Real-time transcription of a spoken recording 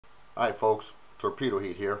Hi folks, Torpedo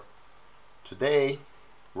Heat here. Today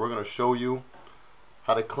we're going to show you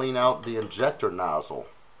how to clean out the injector nozzle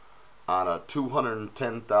on a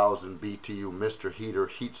 210,000 BTU Mr. Heater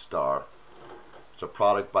Heat Star. It's a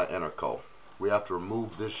product by Enerco. We have to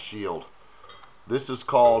remove this shield. This is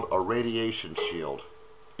called a radiation shield.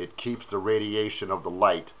 It keeps the radiation of the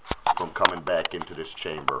light from coming back into this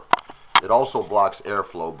chamber. It also blocks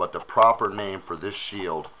airflow, but the proper name for this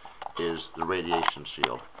shield is the radiation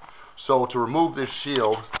shield. So to remove this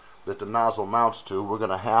shield that the nozzle mounts to, we're going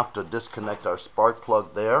to have to disconnect our spark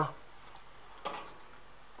plug there,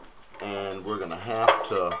 and we're going to have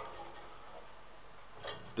to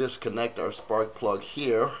disconnect our spark plug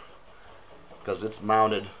here because it's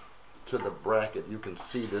mounted to the bracket. You can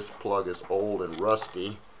see this plug is old and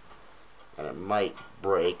rusty and it might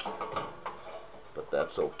break, but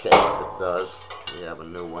that's okay if it does. We have a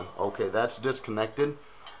new one. Okay, that's disconnected.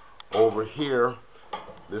 Over here,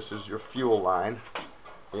 this is your fuel line.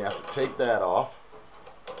 You have to take that off,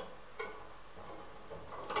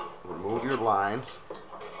 remove your lines,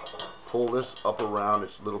 pull this up around.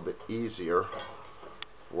 It's a little bit easier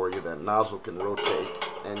for you. That nozzle can rotate,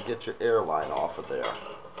 and get your air line off of there.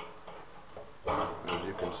 As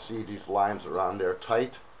you can see, these lines are on there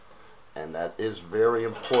tight, and that is very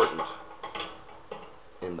important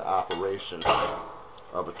in the operation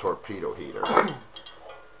of a torpedo heater.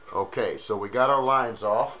 Okay, so we got our lines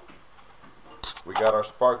off, we got our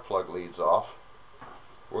spark plug leads off.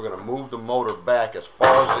 We're going to move the motor back as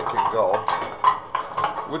far as it can go,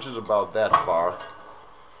 which is about that far,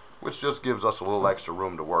 which just gives us a little extra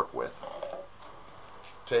room to work with.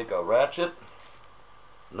 Take a ratchet,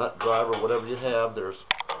 nut driver, whatever you have. There's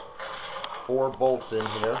 4 bolts in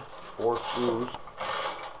here, 4 screws.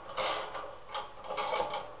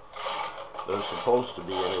 There's supposed to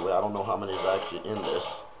be anyway. I don't know how many is actually in this.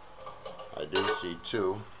 I do see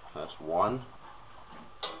 2. That's 1.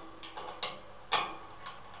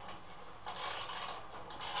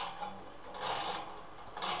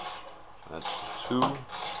 That's 2.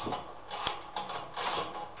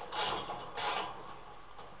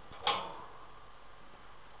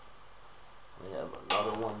 We have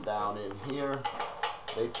another one down in here.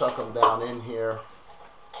 They tuck them down in here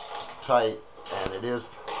tight, and it is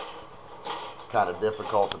kind of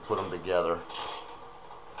difficult to put them together.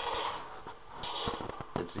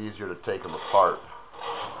 It's easier to take them apart.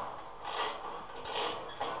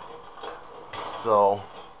 So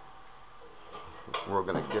we're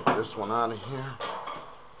going to get this one out of here.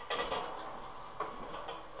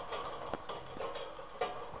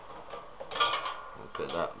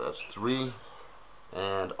 Okay, that's 3,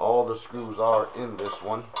 and all the screws are in this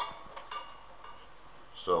one.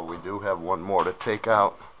 So we do have one more to take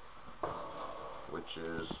out, which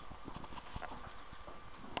is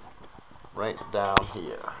right down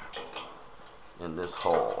here in this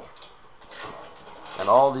hole. And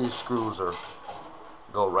all these screws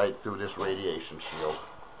go right through this radiation shield.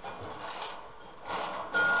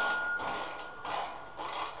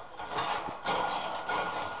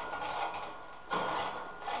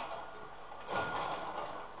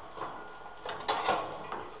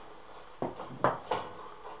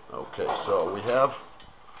 Okay, so we have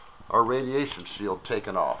our radiation shield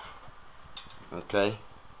taken off. Okay,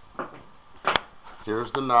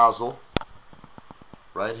 here's the nozzle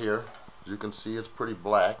right here. As you can see, it's pretty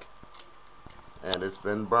black and it's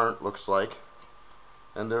been burnt, looks like.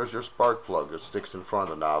 And there's your spark plug that sticks in front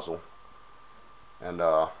of the nozzle, and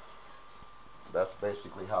that's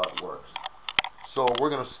basically how it works. So we're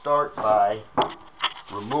going to start by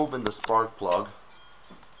removing the spark plug,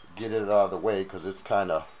 get it out of the way because it's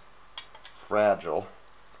kind of fragile.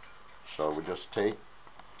 So we just take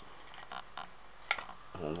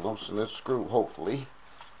and loosen this screw, hopefully.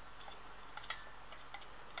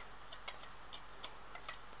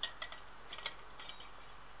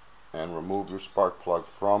 And remove your spark plug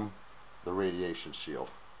from the radiation shield.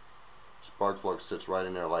 Spark plug sits right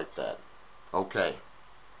in there like that. Okay,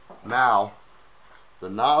 now the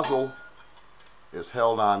nozzle is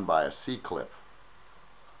held on by a C-clip.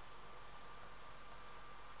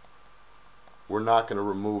 We're not going to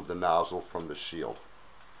remove the nozzle from the shield.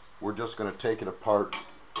 We're just going to take it apart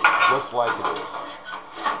just like it is.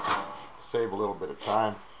 Save a little bit of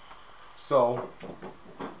time. So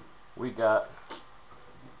we got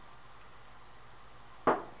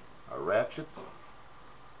a ratchet,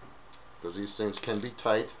 because these things can be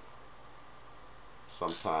tight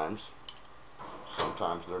sometimes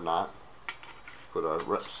they're not. Put a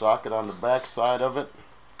socket on the back side of it,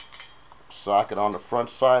 socket on the front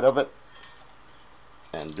side of it,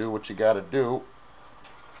 and do what you got to do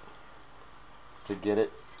to get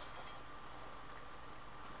it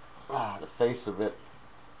the face of it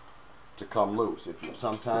to come loose.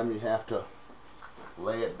 Sometimes you have to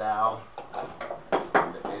lay it down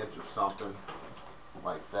on the edge of something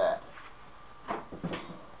like that.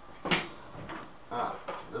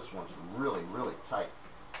 This one's really, really tight.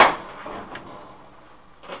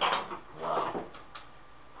 Wow.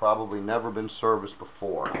 Probably never been serviced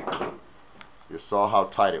before. You saw how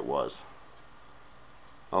tight it was.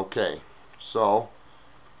 Okay, so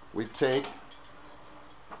we take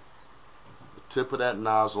the tip of that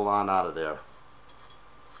nozzle on out of there.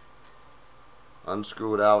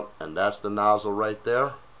 Unscrew it out, and that's the nozzle right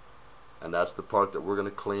there. And that's the part that we're going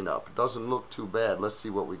to clean up. It doesn't look too bad. Let's see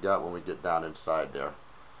what we got when we get down inside there.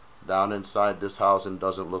 Down inside this housing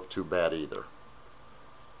doesn't look too bad either,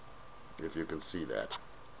 if you can see that.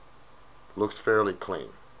 Looks fairly clean.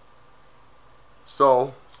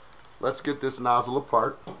 So let's get this nozzle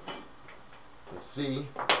apart and see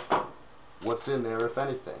what's in there, if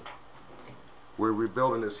anything. We're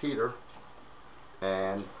rebuilding this heater,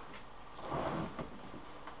 and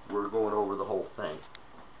we're going over the whole thing.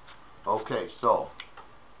 Okay, so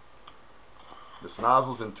this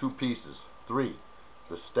nozzle's in two pieces. Three.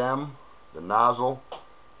 The stem, the nozzle,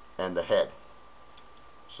 and the head.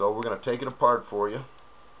 So we're going to take it apart for you,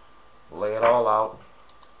 lay it all out,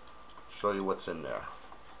 show you what's in there.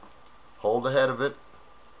 Hold the head of it,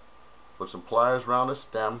 put some pliers around the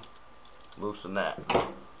stem, loosen that.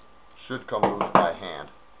 Should come loose by hand.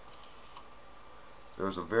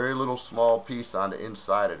 There's a very little small piece on the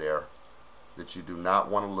inside of there that you do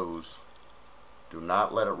not want to lose. Do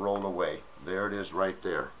not let it roll away. There it is right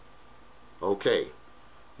there. Okay.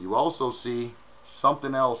 You also see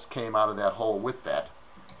something else came out of that hole with that.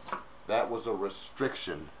 That was a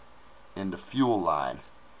restriction in the fuel line.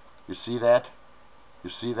 You see that? You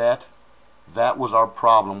see that? That was our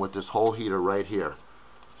problem with this whole heater right here.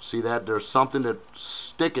 See that? There's something that's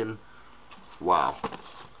sticking. Wow.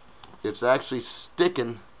 It's actually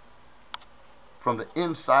sticking from the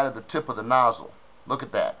inside of the tip of the nozzle. Look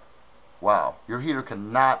at that. Wow. Your heater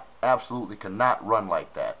cannot, absolutely cannot run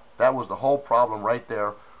like that. That was the whole problem right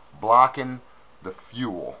there, blocking the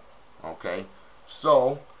fuel. Okay,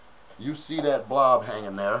 so you see that blob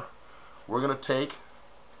hanging there. We're going to take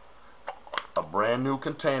a brand new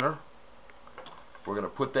container. We're going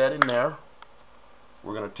to put that in there.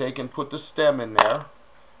 We're going to take and put the stem in there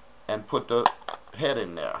and put the head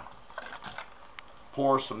in there.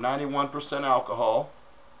 Pour some 91% alcohol,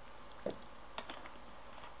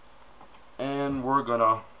 and we're going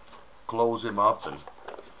to close him up and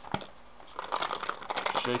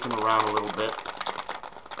shake him around a little bit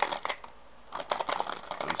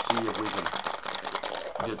and see if we can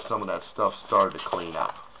get some of that stuff started to clean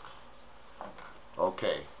up.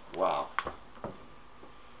 Okay, wow.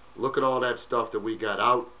 Look at all that stuff that we got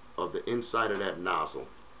out of the inside of that nozzle.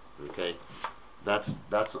 Okay, that's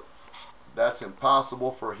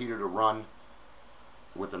impossible for a heater to run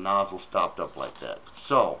with the nozzle stopped up like that.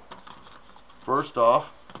 So first off,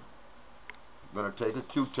 I'm going to take a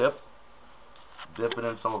Q-tip, dip it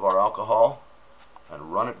in some of our alcohol,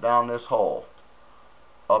 and run it down this hole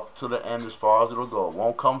up to the end as far as it'll go. It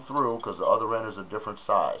won't come through because the other end is a different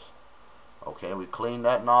size. Okay, we clean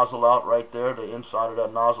that nozzle out right there, the inside of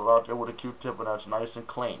that nozzle out there with a Q-tip, and that's nice and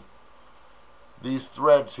clean. These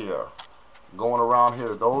threads here going around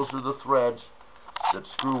here, those are the threads that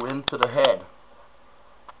screw into the head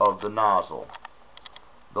of the nozzle.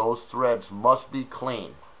 Those threads must be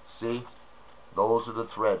clean. See? Those are the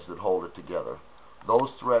threads that hold it together.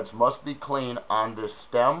 Those threads must be clean on this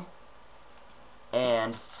stem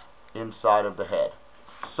and inside of the head.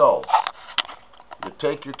 So, you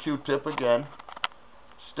take your Q-tip again,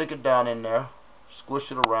 stick it down in there,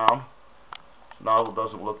 squish it around. This nozzle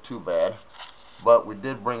doesn't look too bad, but we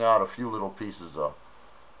did bring out a few little pieces of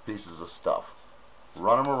stuff.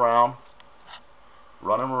 Run them around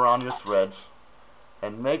your threads,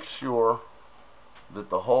 and make sure that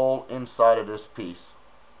the whole inside of this piece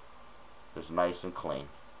is nice and clean,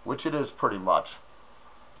 which it is pretty much.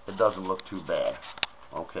 It doesn't look too bad.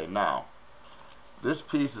 Okay, now this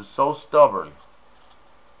piece is so stubborn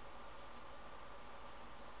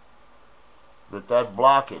that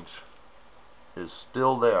blockage is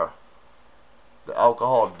still there. The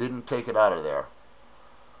alcohol didn't take it out of there.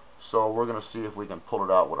 So we're going to see if we can pull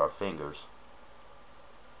it out with our fingers.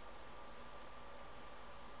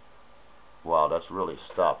 Wow, that's really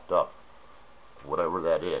stopped up, whatever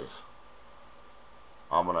that is.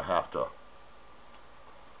 I'm going to have to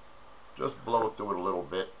just blow through it a little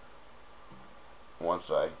bit once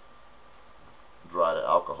I dry the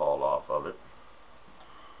alcohol off of it.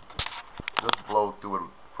 Just blow through it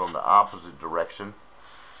from the opposite direction.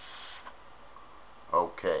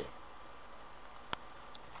 Okay,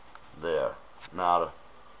 Now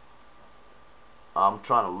I'm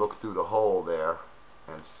trying to look through the hole there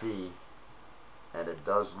and see, and it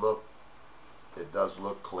does look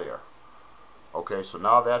clear. Okay, so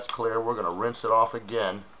now that's clear. We're going to rinse it off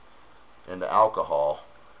again into alcohol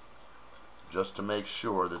just to make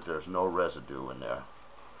sure that there's no residue in there.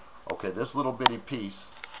 Okay, this little bitty piece,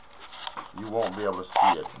 you won't be able to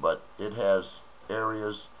see it, but it has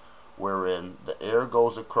areas wherein the air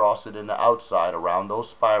goes across it in the outside around those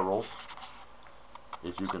spirals,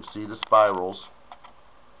 if you can see the spirals,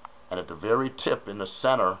 and at the very tip in the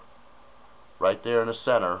center, right there in the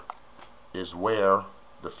center, is where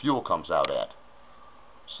the fuel comes out at.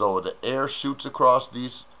 So the air shoots across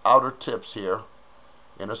these outer tips here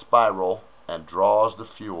in a spiral and draws the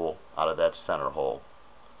fuel out of that center hole.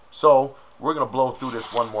 So we're going to blow through this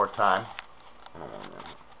one more time,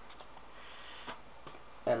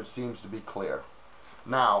 and it seems to be clear.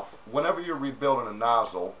 Now, whenever you're rebuilding a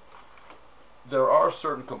nozzle, there are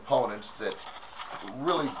certain components that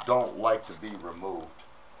really don't like to be removed,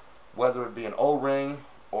 whether it be an O-ring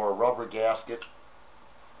or a rubber gasket.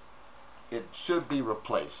 It should be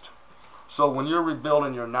replaced. So when you're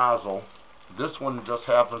rebuilding your nozzle, this one just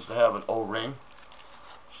happens to have an O-ring.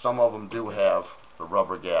 Some of them do have the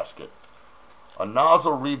rubber gasket. A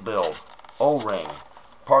nozzle rebuild, O-ring,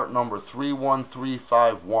 part number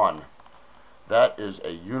 31351. That is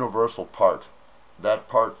a universal part. That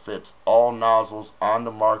part fits all nozzles on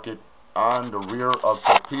the market, on the rear of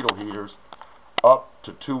torpedo heaters, up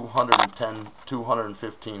to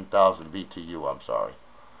 215,000 BTU, I'm sorry.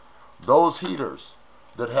 Those heaters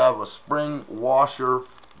that have a spring washer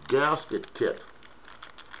gasket kit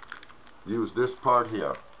use this part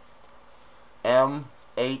here,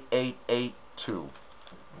 M8882.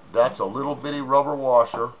 That's a little bitty rubber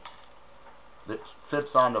washer that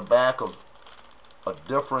fits on the back of a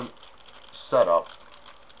different setup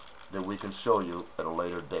that we can show you at a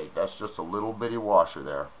later date. That's just a little bitty washer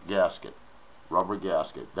there, gasket, rubber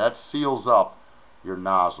gasket. That seals up your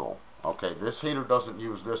nozzle. Okay, this heater doesn't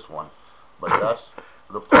use this one, but that's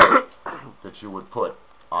the part that you would put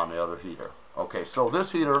on the other heater. Okay, so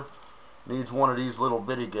this heater needs one of these little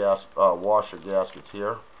bitty washer gaskets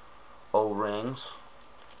here, O-rings,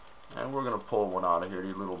 and we're going to pull one out of here,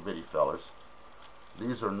 these little bitty fellers.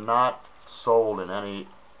 These are not sold in any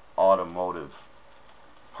automotive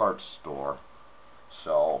parts store,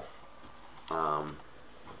 so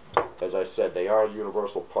as I said, they are a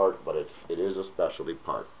universal part, but it is a specialty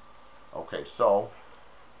part. Okay, so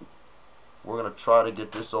we're going to try to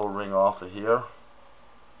get this O-ring off of here.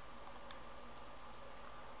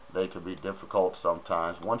 They can be difficult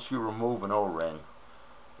sometimes. Once you remove an O-ring,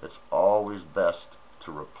 it's always best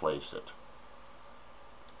to replace it.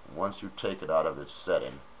 Once you take it out of its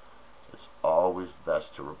setting, it's always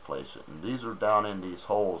best to replace it. And these are down in these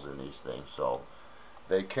holes in these things, so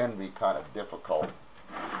they can be kind of difficult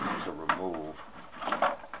to remove.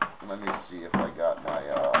 Let me see if I got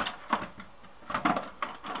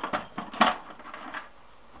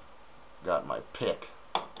my pick,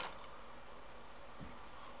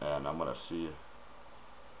 and I'm gonna see if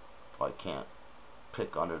I can't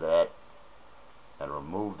pick under that and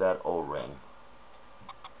remove that O-ring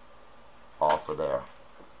off of there.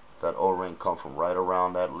 That O-ring come from right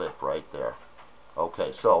around that lip right there.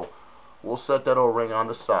 Okay, so we'll set that O-ring on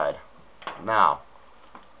the side. Now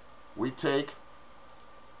we take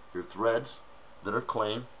your threads that are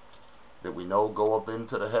clean, that we know go up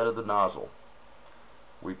into the head of the nozzle.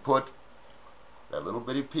 We put that little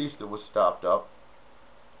bitty piece that was stopped up,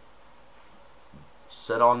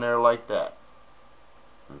 set on there like that.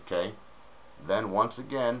 Okay, then once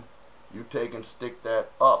again you take and stick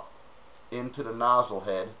that up into the nozzle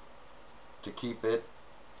head to keep it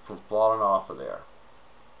from falling off of there.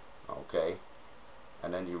 Okay,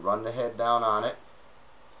 and then you run the head down on it.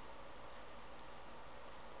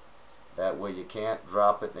 That way you can't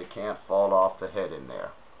drop it and it can't fall off the head in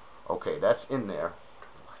there. Okay, that's in there.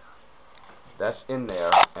 That's in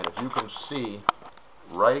there, and if you can see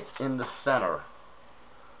right in the center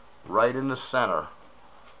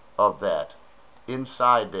of that,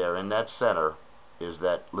 inside there in that center is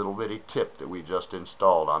that little bitty tip that we just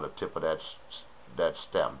installed on the tip of that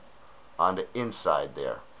stem, on the inside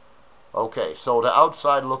there. Okay, so the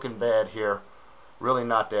outside looking bad here, really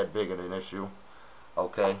not that big of an issue.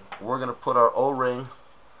 Okay, we're going to put our O-ring,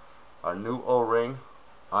 our new O-ring,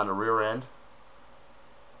 on the rear end.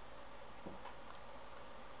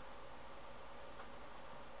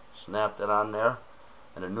 Snap that on there,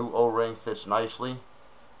 and the new O-ring fits nicely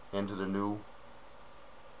into the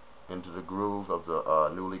groove of the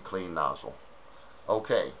newly cleaned nozzle.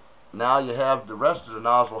 Okay, now you have the rest of the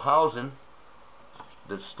nozzle housing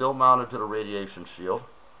that's still mounted to the radiation shield.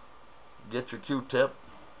 Get your Q-tip,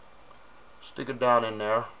 stick it down in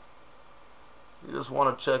there. You just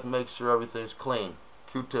want to check, make sure everything's clean.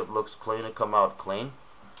 Q-tip looks clean, it come out clean.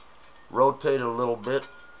 Rotate it a little bit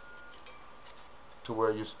to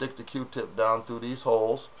where you stick the Q-tip down through these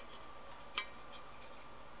holes.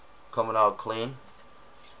 Coming out clean.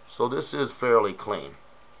 So this is fairly clean.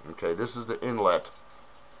 Okay, this is the inlet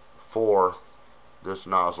for this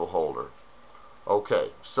nozzle holder. Okay,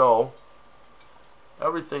 so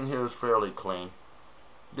everything here is fairly clean.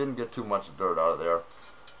 Didn't get too much dirt out of there.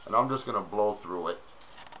 And I'm just going to blow through it.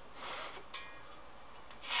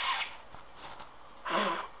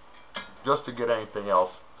 Just to get anything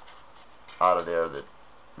else out of there that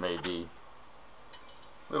may be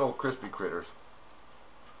little crispy critters.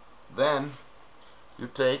 Then you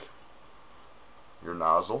take your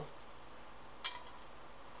nozzle,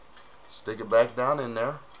 stick it back down in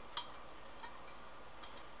there,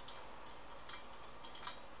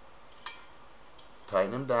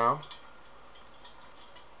 tighten them down,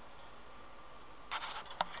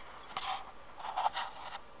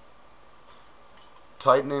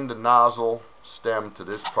 tightening the nozzle stem to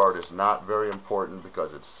this part is not very important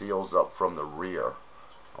because it seals up from the rear.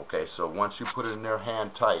 Okay, so once you put it in there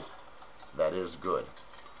hand tight, that is good.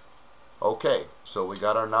 Okay, so we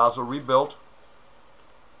got our nozzle rebuilt.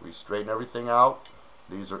 We straighten everything out.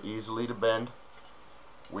 These are easily to bend.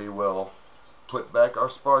 We will put back our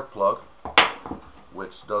spark plug,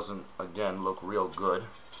 which doesn't, again, look real good.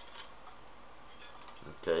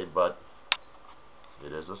 Okay, but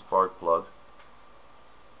it is a spark plug.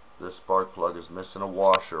 This spark plug is missing a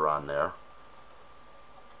washer on there,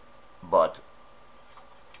 but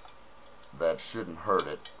that shouldn't hurt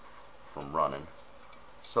it from running.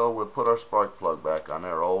 So we'll put our spark plug back on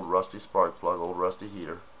there. Old rusty spark plug, old rusty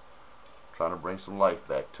heater. Trying to bring some life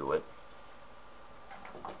back to it.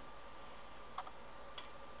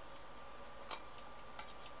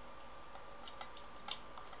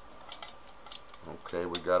 Okay,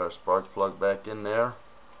 we got our spark plug back in there.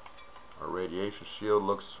 Our radiation shield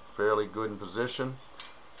looks fairly good in position.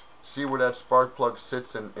 See where that spark plug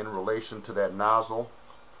sits in relation to that nozzle?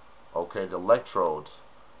 Okay, the electrodes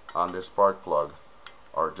on this spark plug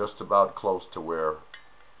are just about close to where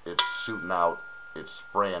it's shooting out, it's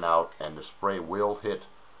spraying out, and the spray will hit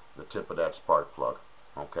the tip of that spark plug.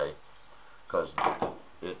 Okay, because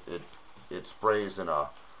it sprays in a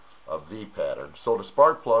V pattern. So the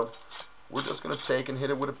spark plug, we're just going to take and hit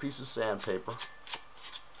it with a piece of sandpaper,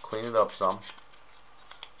 clean it up some,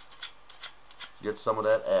 get some of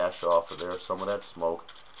that ash off of there, some of that smoke.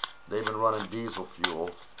 They've been running diesel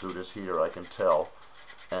fuel through this heater, I can tell.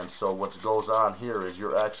 And so what goes on here is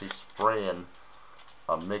you're actually spraying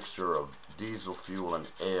a mixture of diesel fuel and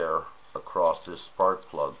air across this spark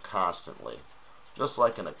plug constantly, just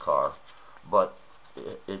like in a car. But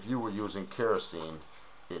if you were using kerosene,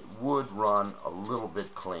 it would run a little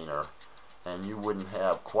bit cleaner, and you wouldn't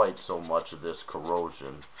have quite so much of this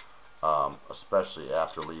corrosion, especially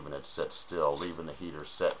after leaving it set still, leaving the heater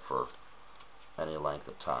set for any length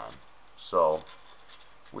of time. So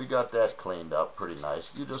we got that cleaned up pretty nice.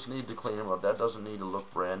 You just need to clean them up. That doesn't need to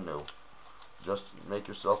look brand new. Just make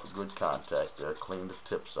yourself a good contact there. Clean the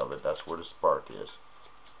tips of it. That's where the spark is.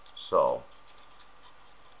 So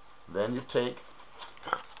then you take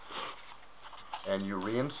and you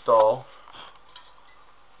reinstall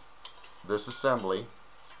this assembly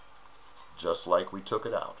just like we took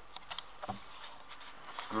it out.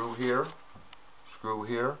 Screw here, screw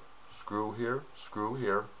here, screw here, screw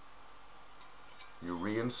here. You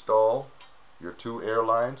reinstall your two air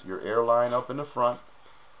lines, your air line up in the front,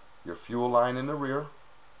 your fuel line in the rear,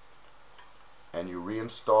 and you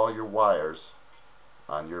reinstall your wires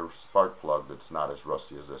on your spark plug that's not as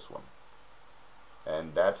rusty as this one.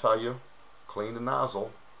 And that's how you clean the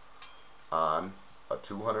nozzle on a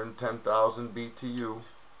 210,000 BTU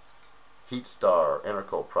Heatstar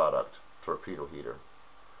Enerco product torpedo heater.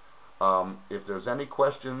 If there's any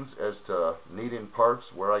questions as to needing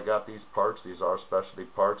parts, where I got these parts, these are specialty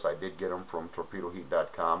parts. I did get them from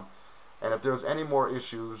torpedoheat.com. And if there's any more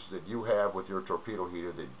issues that you have with your torpedo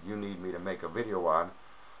heater that you need me to make a video on,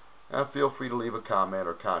 feel free to leave a comment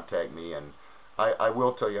or contact me, and I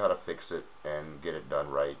will tell you how to fix it and get it done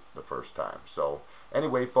right the first time. So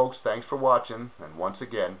anyway, folks, thanks for watching, and once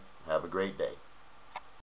again, have a great day.